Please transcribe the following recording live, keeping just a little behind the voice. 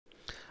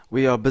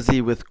We are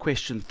busy with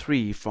question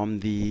 3 from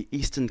the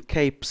Eastern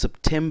Cape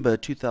September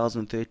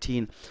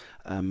 2013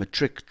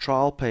 Matric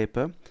trial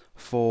paper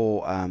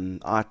for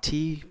RT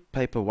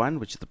paper 1,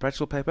 which is the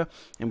practical paper,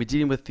 and we're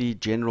dealing with the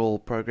general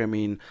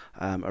programming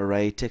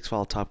array text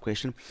file type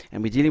question,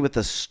 and we're dealing with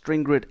a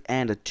string grid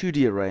and a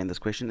 2D array in this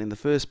question. In the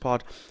first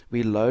part,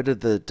 we loaded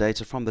the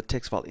data from the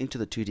text file into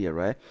the 2D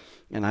array,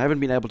 and I haven't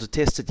been able to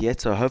test it yet,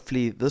 so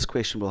hopefully this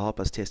question will help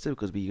us test it,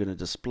 because we're going to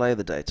display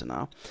the data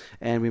now,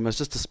 and we must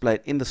just display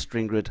it in the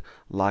string grid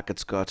like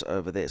it's got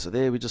over there. So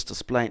there we're just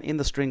displaying in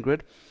the string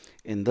grid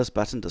in this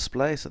button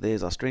display. So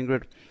there's our string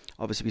grid.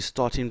 Obviously we're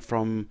starting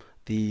from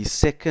the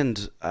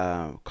second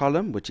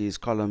column, which is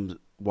column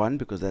 1,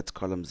 because that's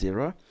column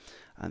 0,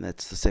 and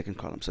that's the second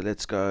column. So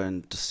let's go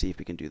and just see if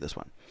we can do this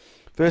one.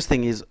 First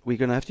thing is we're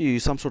going to have to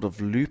use some sort of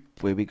loop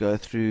where we go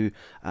through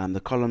the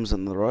columns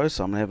and the rows.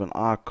 So I'm going to have an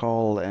R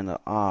col and an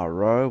R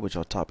row, which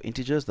are type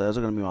integers. Those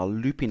are going to be our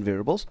looping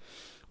variables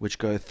which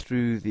go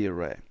through the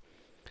array.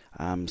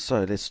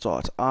 So let's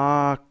start.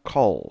 R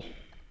col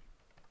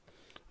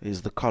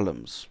is the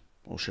columns,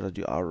 or should I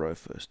do R row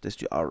first? Let's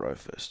do R row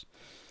first.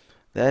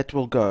 That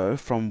will go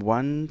from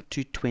 1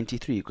 to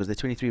 23, because there are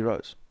 23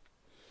 rows.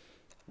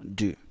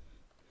 Do.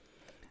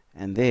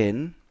 And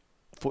then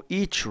for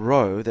each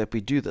row that we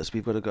do this,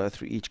 we've got to go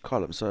through each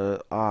column.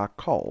 So our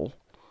col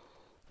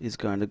is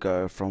going to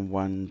go from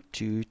 1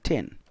 to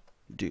 10.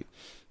 Do.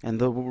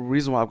 And the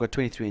reason why I've got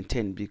 23 and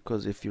 10,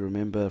 because if you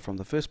remember from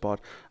the first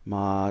part,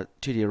 my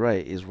 2D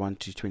array is 1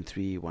 to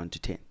 23, 1 to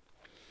 10.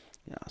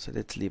 Yeah, so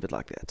let's leave it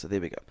like that. So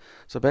there we go.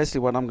 So basically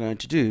what I'm going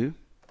to do,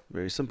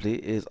 very simply,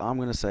 is I'm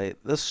going to say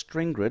this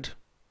string grid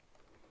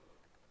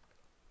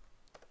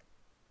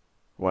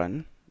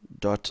 1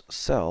 dot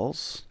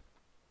cells.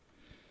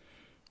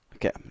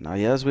 Okay, now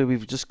here's where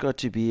we've just got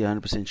to be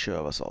 100% sure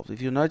of ourselves.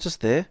 If you notice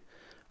there,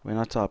 when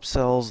I type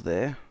cells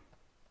there,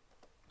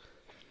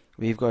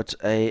 we've got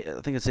I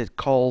think it said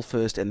col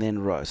first and then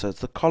row. So it's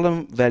the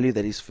column value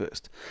that is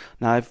first.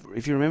 Now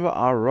if you remember,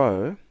 our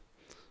row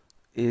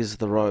is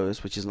the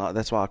rows, which is not,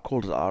 that's why I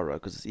called it R row,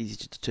 because it's easy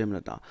to determine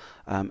it now.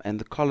 And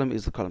the column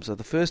is the column. So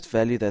the first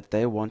value that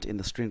they want in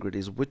the string grid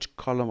is which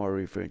column are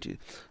we referring to.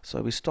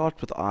 So we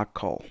start with R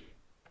col,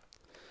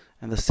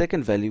 and the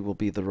second value will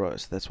be the row.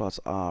 So that's why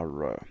it's R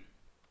row.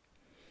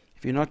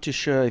 If you're not too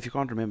sure, if you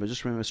can't remember,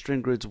 just remember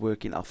string grids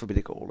work in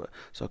alphabetical order.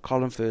 So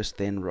column first,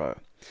 then row.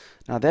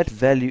 Now that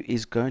value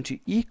is going to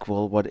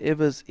equal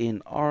whatever's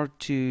in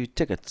R2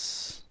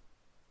 tickets.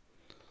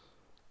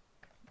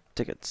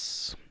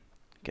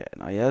 Okay,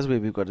 now here's where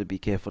we've got to be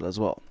careful as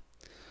well.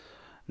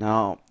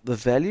 Now, the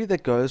value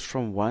that goes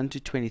from 1 to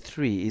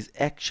 23 is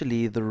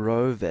actually the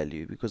row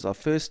value, because our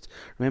first,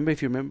 remember,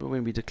 if you remember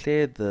when we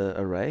declared the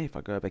array, if I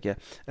go back here,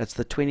 it's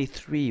the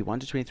 23, 1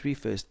 to 23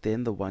 first,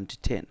 then the 1 to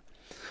 10.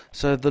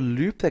 So the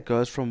loop that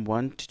goes from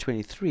 1 to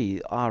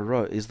 23, our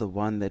row, is the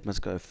one that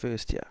must go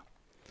first here.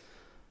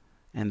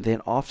 And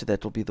then after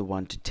that will be the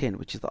 1 to 10,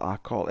 which is the R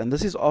col. And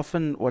this is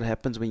often what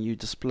happens when you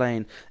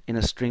display in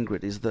a string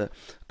grid, is the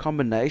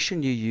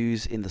combination you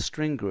use in the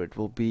string grid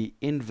will be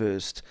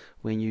inversed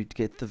when you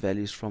get the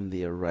values from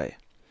the array.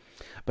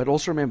 But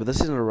also remember,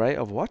 this is an array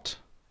of what?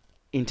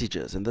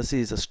 Integers. And this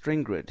is a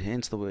string grid,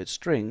 hence the word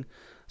string.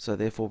 So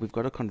therefore we've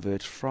got to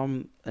convert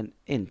from an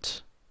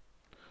int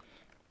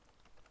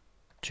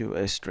to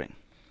a string.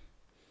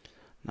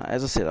 Now,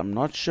 as I said, I'm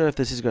not sure if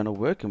this is going to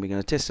work, and we're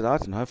going to test it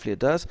out, and hopefully it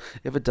does.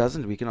 If it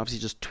doesn't, we can obviously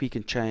just tweak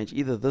and change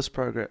either this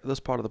part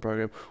of the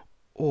program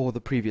or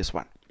the previous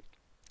one.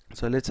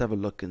 So let's have a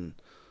look and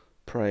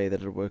pray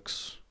that it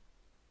works.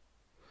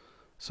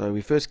 So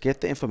we first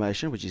get the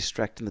information, which is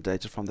extracting the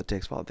data from the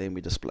text file, then we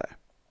display.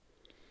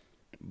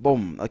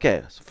 Boom.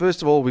 Okay, so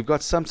first of all, we've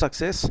got some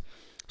success.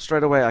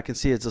 Straight away I can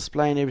see it's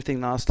displaying everything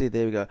nicely.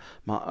 There we go.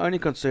 My only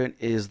concern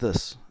is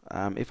this.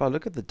 If I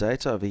look at the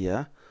data over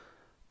here,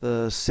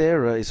 the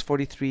Sarah is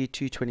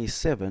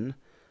 43,227,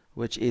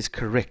 which is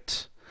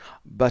correct.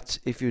 But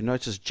if you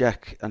notice,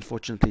 Jack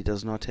unfortunately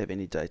does not have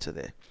any data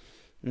there.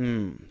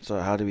 So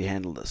how do we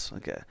handle this?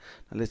 Okay,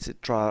 now let's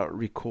try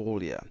recall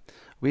here.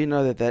 We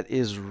know that that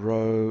is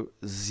row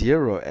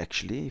 0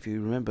 actually. If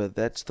you remember,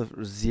 that's the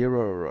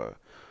 0 row.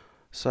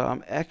 So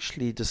I'm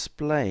actually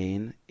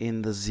displaying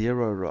in the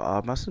 0 row.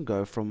 I mustn't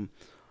go from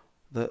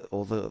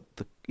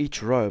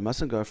each row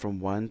mustn't go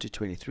from 1 to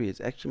 23. It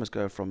actually must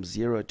go from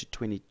 0 to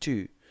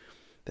 22.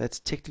 That's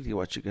technically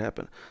what should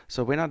happen.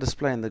 So when I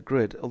display in the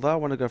grid, although I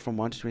want to go from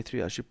 1 to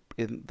 23, I should,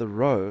 in the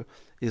row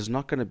is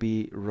not going to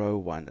be row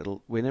 1.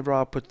 Whenever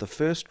I put the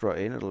first row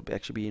in, it'll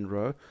actually be in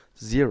row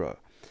 0.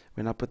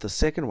 When I put the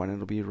second one,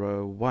 it'll be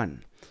row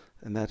 1,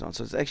 and that on.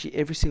 So it's actually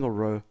every single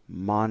row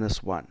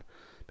minus 1,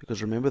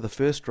 because remember the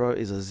first row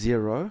is a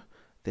 0,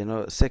 then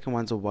the second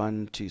one's a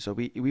 1, 2. So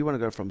we want to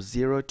go from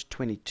 0 to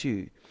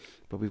 22.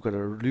 But we've got a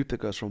loop that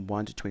goes from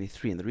 1 to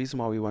 23, and the reason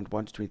why we want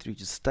 1 to 23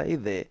 to stay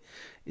there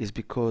is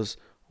because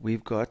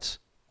we've got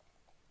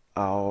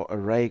our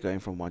array going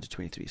from 1 to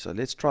 23. So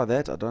let's try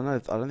that. I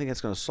don't think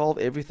that's going to solve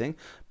everything,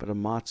 but it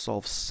might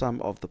solve some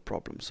of the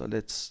problems. So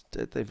let's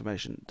get the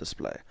information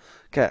display.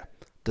 Okay,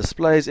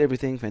 displays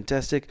everything,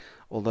 fantastic.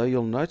 Although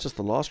you'll notice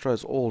the last row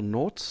is all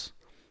noughts,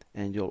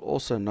 and you'll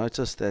also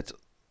notice that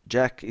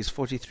Jack is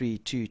 43,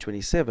 2,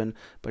 27,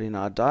 but in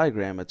our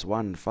diagram it's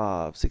 1,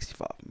 5,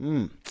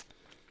 65.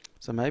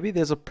 So maybe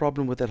there's a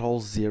problem with that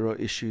whole zero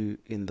issue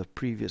in the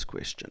previous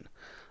question.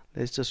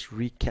 Let's just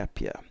recap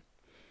here.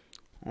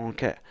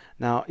 Okay,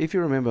 now if you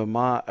remember,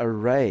 my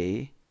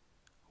array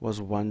was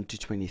 1 to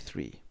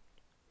 23.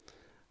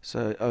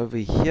 So over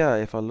here,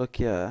 if I look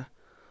here,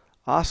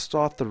 I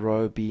start the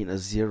row being a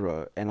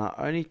 0, and I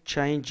only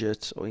change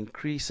it or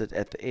increase it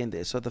at the end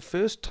there. So the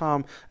first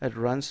time it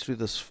runs through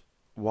this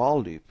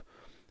while loop,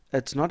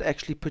 it's not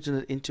actually putting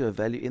it into a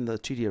value in the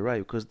 2D array,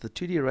 because the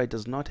 2D array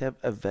does not have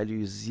a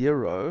value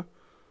 0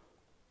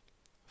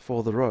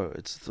 for the row.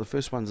 It's the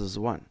first one is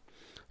 1.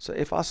 So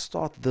if I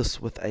start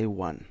this with a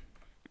 1,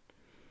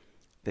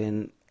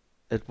 then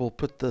it will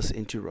put this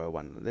into row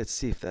 1. Let's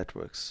see if that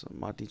works. I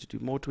might need to do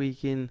more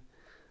tweaking.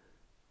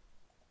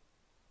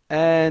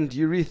 And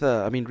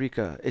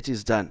Rika, it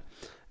is done.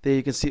 There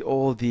you can see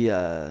all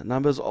the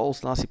numbers all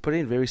nicely put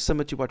in, very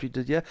similar to what we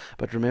did here.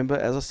 But remember,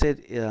 as I said,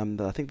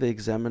 I think the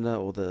examiner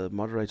or the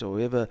moderator or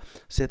whoever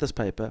set this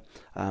paper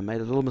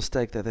made a little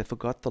mistake that they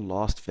forgot the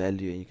last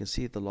value. And you can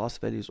see the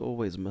last value is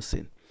always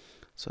missing.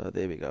 So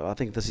there we go. I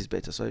think this is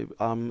better. So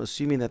I'm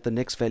assuming that the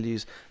next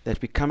values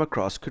that we come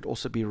across could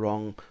also be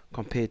wrong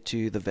compared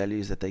to the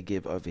values that they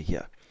give over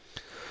here.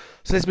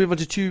 So let's move on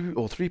to 2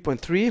 or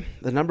 3.3,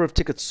 the number of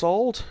tickets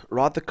sold.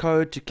 Write the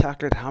code to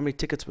calculate how many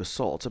tickets were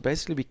sold. So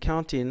basically we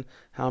count in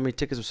how many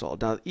tickets were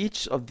sold. Now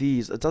each of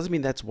these, it doesn't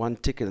mean that's one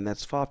ticket and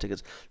that's 5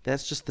 tickets.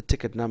 That's just the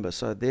ticket number.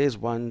 So there's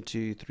 1,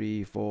 2,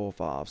 3, 4,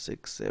 5,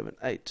 6, 7,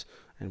 8.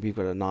 And we've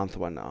got a 9th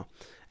one now.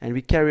 And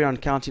we carry on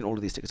counting all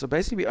of these tickets. So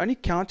basically we're only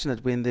counting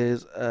it when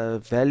there's a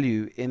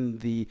value in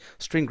the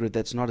string grid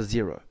that's not a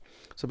 0.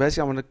 So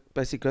basically I'm going to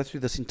basically go through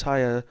this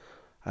entire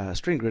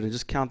string grid and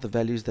just count the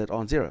values that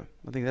aren't 0.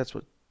 I think that's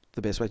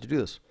the best way to do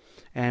this.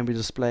 And we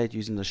display it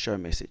using the show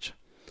message.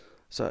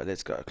 So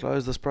let's go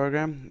close this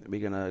program.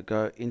 We're going to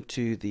go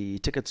into the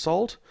tickets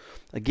sold.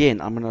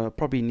 Again, I'm going to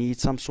probably need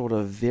some sort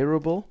of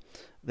variable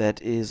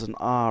that is an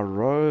R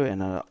row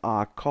and an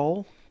R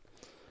col.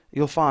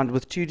 You'll find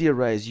with 2D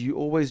arrays, you're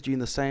always doing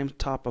the same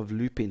type of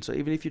looping. So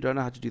even if you don't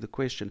know how to do the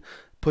question,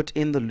 put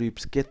in the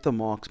loops, get the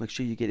marks, make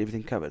sure you get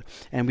everything covered.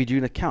 And we do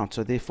an account,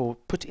 so therefore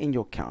put in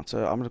your count.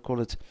 So I'm going to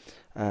call it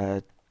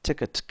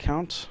ticket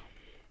count.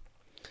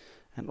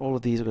 And all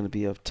of these are going to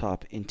be of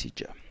type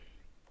integer.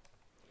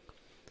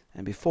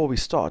 And before we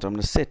start, I'm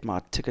going to set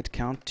my ticket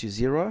count to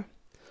 0,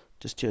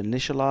 just to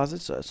initialize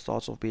it, so it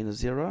starts off being a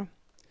 0.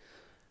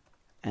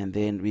 And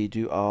then we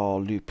do our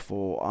loop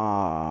for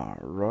our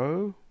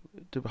row.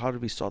 How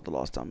did we start the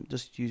last time?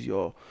 Just use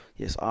your,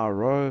 yes, our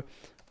row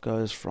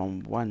goes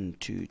from 1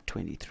 to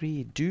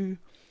 23, do.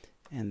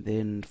 And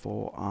then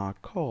for our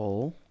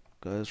col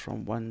goes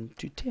from 1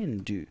 to 10,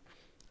 do.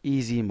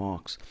 Easy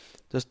marks.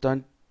 Just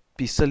don't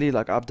be silly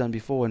like I've done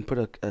before and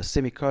put a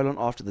semicolon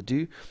after the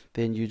do.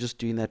 Then you're just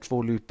doing that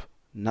for loop.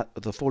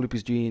 The for loop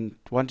is doing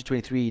 1 to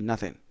 23,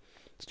 nothing.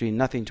 It's doing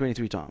nothing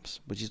 23 times,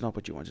 which is not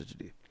what you wanted to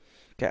do.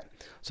 Okay,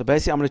 so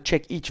basically I'm going to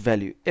check each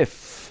value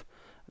if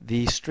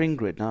the string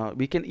grid. Now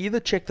we can either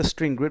check the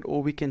string grid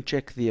or we can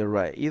check the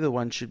array. Either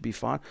one should be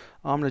fine.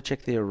 I'm going to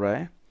check the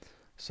array.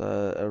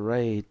 So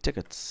array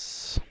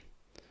tickets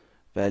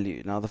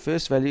value. Now the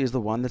first value is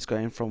the one that's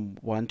going from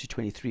 1 to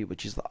 23,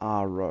 which is the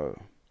R row.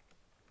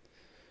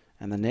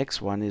 And the next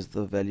one is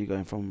the value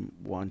going from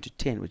 1 to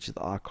 10, which is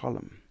the R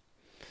column.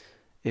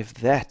 If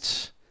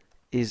that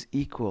is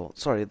equal,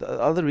 sorry, the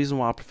other reason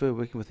why I prefer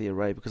working with the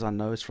array, because I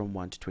know it's from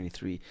 1 to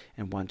 23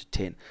 and 1 to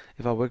 10.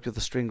 If I worked with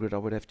the string grid, I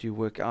would have to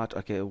work out,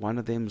 okay, one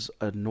of them's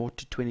a 0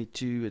 to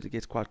 22, it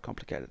gets quite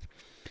complicated.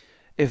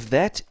 If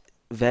that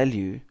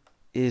value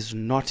is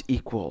not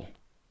equal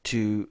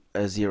to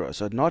a 0,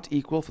 so not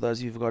equal, for those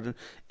of you who've forgotten,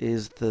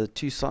 is the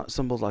two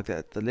symbols like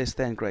that, the less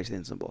than, greater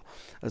than symbol.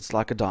 It's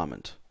like a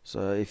diamond.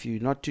 So if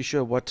you're not too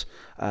sure what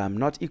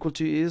not equal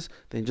to is,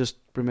 then just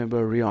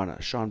remember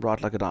Rihanna, shine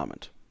bright like a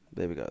diamond.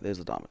 There we go, there's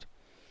the diamond.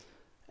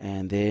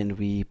 And then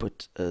we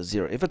put a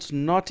 0. If it's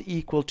not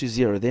equal to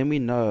 0, then we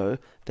know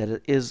that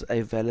it is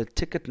a valid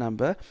ticket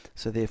number,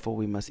 so therefore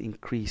we must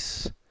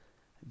increase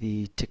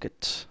the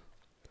ticket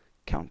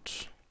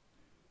count.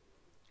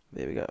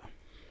 There we go.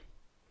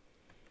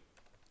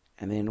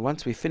 And then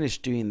once we finish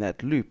doing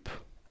that loop,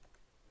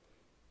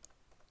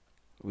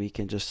 we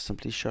can just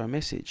simply show a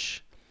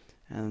message.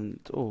 And,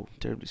 oh,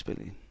 terrible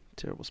spelling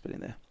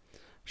there.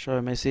 Show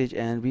a message,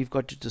 and we've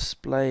got to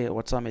display,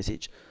 what's our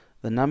message?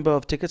 The number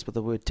of tickets, but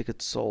the word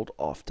tickets sold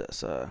after.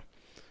 So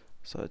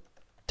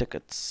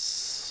tickets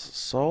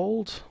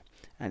sold,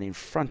 and in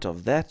front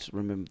of that,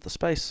 remember the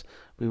space,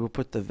 we will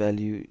put the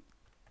value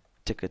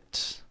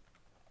ticket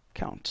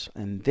count,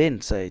 and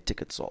then say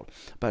tickets sold.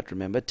 But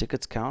remember,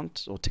 tickets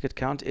count, or ticket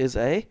count, is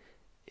a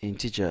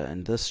integer,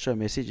 and this show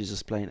message is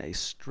displaying a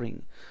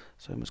string.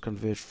 So we must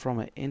convert from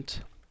an int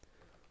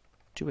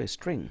to a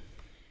string.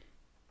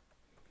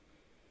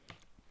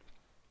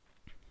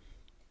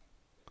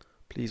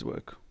 Please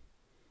work.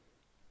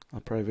 I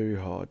pray very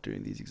hard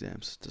during these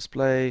exams.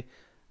 Display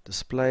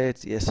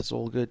it. Yes, it's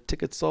all good.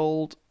 Tickets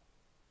sold.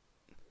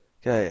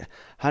 Okay,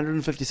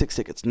 156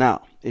 tickets.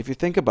 Now, if you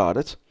think about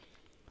it,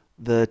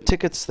 the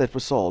tickets that were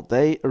sold,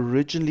 they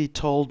originally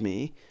told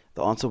me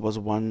the answer was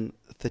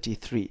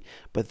 133,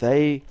 but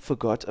they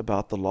forgot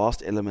about the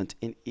last element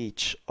in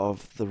each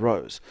of the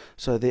rows.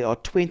 So there are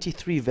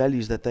 23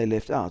 values that they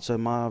left out. So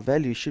my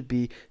value should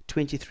be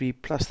 23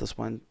 plus this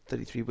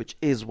 133, which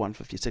is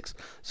 156.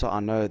 So I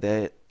know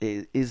that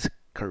it is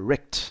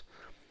correct.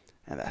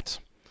 And that.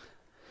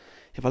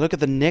 If I look at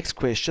the next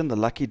question, the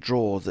lucky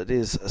draws, it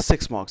is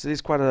 6 marks. It is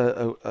quite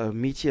a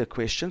meatier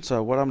question.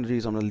 So what I'm going to do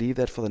is I'm going to leave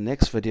that for the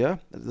next video.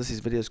 This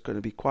video is going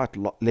to be quite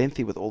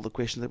lengthy with all the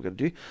questions that we're going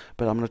to do.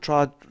 But I'm going to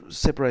try to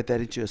separate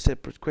that into a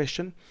separate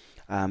question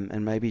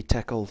and maybe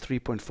tackle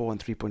 3.4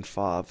 and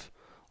 3.5.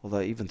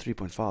 Although even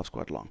 3.5 is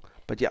quite long.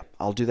 But yeah,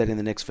 I'll do that in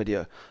the next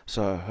video.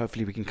 So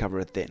hopefully we can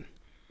cover it then.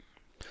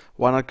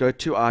 Why not go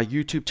to our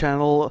YouTube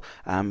channel,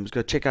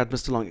 go check out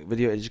Mr. Long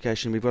Video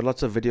Education. We've got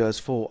lots of videos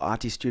for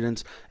RT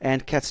students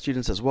and CAT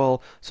students as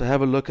well. So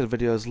have a look at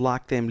videos,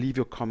 like them, leave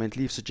your comment,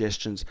 leave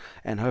suggestions,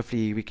 and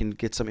hopefully we can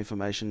get some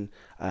information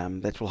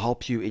that will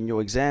help you in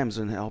your exams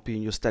and help you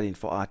in your studying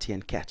for RT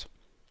and CAT.